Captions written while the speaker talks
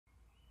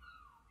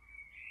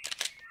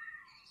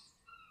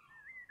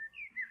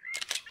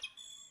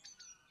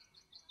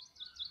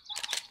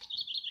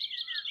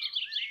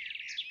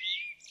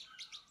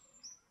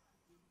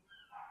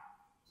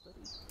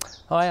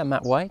Hi, I'm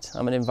Matt White.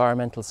 I'm an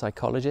environmental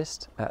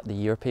psychologist at the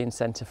European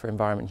Centre for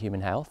Environment and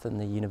Human Health and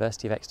the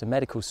University of Exeter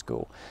Medical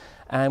School.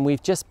 And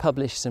we've just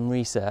published some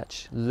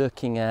research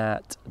looking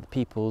at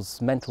people's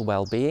mental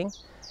well-being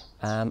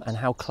and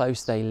how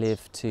close they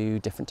live to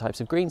different types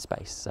of green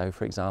space. So,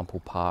 for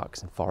example,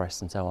 parks and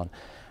forests and so on.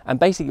 And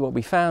basically what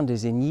we found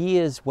is in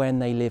years when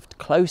they lived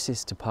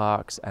closest to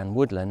parks and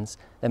woodlands,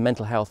 their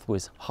mental health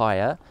was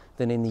higher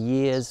than in the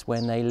years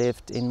when they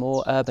lived in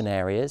more urban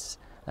areas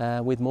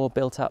with more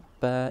built-up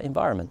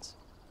environments.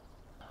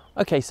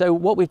 Okay, so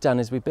what we've done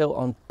is we've built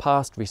on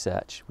past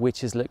research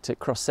which has looked at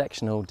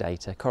cross-sectional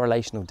data,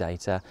 correlational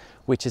data,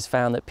 which has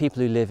found that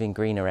people who live in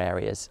greener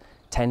areas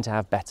tend to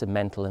have better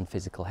mental and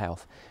physical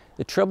health.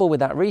 The trouble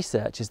with that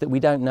research is that we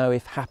don't know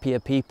if happier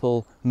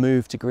people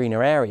move to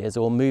greener areas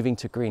or moving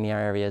to greener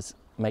areas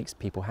makes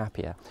people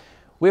happier.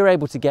 We were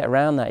able to get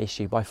around that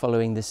issue by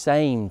following the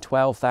same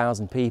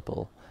 12,000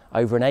 people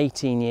over an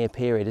 18-year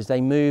period as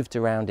they moved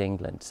around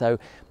England. So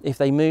if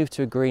they moved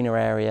to a greener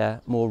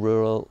area, more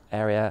rural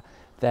area,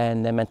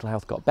 then their mental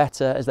health got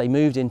better. As they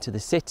moved into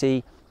the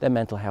city, their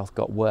mental health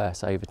got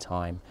worse over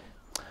time.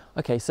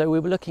 Okay, so we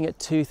were looking at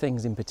two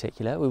things in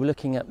particular. We were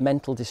looking at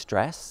mental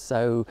distress,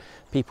 so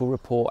people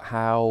report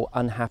how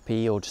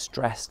unhappy or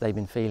distressed they've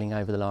been feeling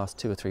over the last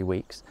 2 or 3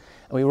 weeks.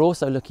 And we were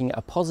also looking at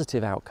a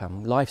positive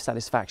outcome, life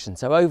satisfaction.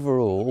 So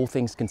overall, all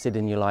things considered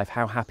in your life,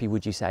 how happy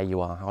would you say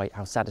you are,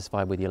 how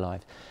satisfied with your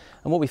life?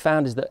 And what we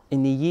found is that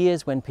in the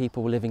years when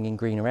people were living in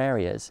greener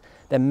areas,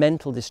 their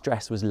mental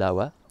distress was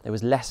lower, there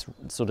was less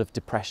sort of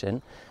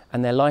depression,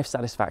 and their life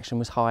satisfaction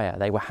was higher.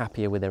 They were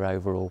happier with their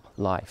overall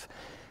life.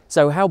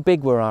 So how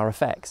big were our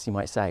effects, you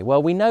might say?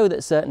 Well, we know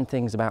that certain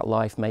things about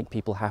life make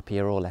people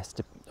happier or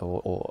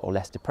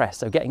less depressed.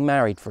 So getting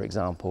married, for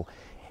example,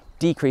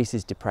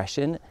 decreases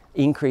depression,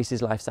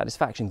 increases life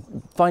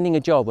satisfaction. Finding a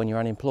job when you're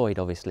unemployed,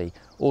 obviously,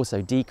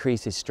 also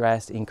decreases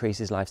stress,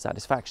 increases life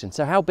satisfaction.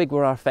 So how big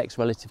were our effects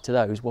relative to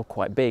those? Well,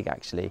 quite big,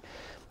 actually.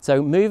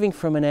 So moving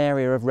from an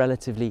area of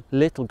relatively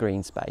little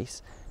green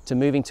space to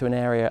moving to an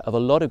area of a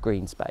lot of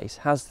green space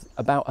has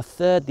about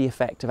 1/3 the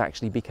effect of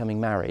actually becoming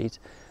married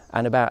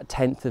and about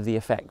 1/10 of the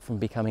effect from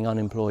becoming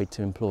unemployed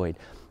to employed.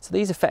 So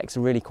these effects are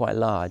really quite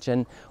large,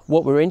 and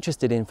what we're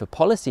interested in for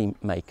policy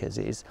makers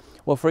is,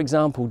 well, for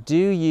example, do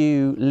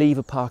you leave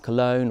a park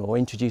alone or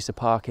introduce a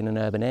park in an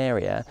urban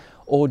area,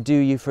 or do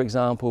you, for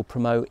example,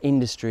 promote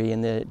industry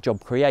and the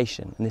job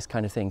creation and this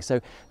kind of thing?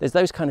 So there's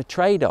those kind of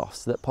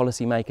trade-offs that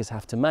policy makers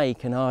have to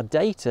make, and our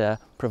data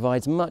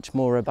provides much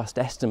more robust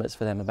estimates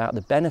for them about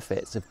the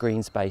benefits of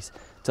green space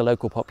to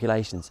local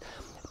populations.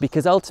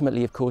 Because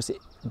ultimately, of course,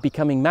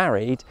 becoming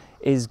married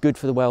is good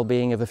for the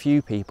well-being of a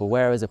few people,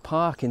 whereas a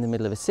park in the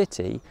middle of a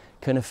city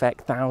can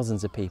affect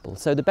thousands of people.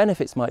 So the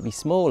benefits might be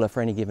smaller for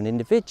any given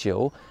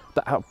individual,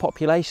 but at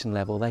population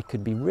level, they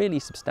could be really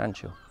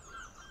substantial.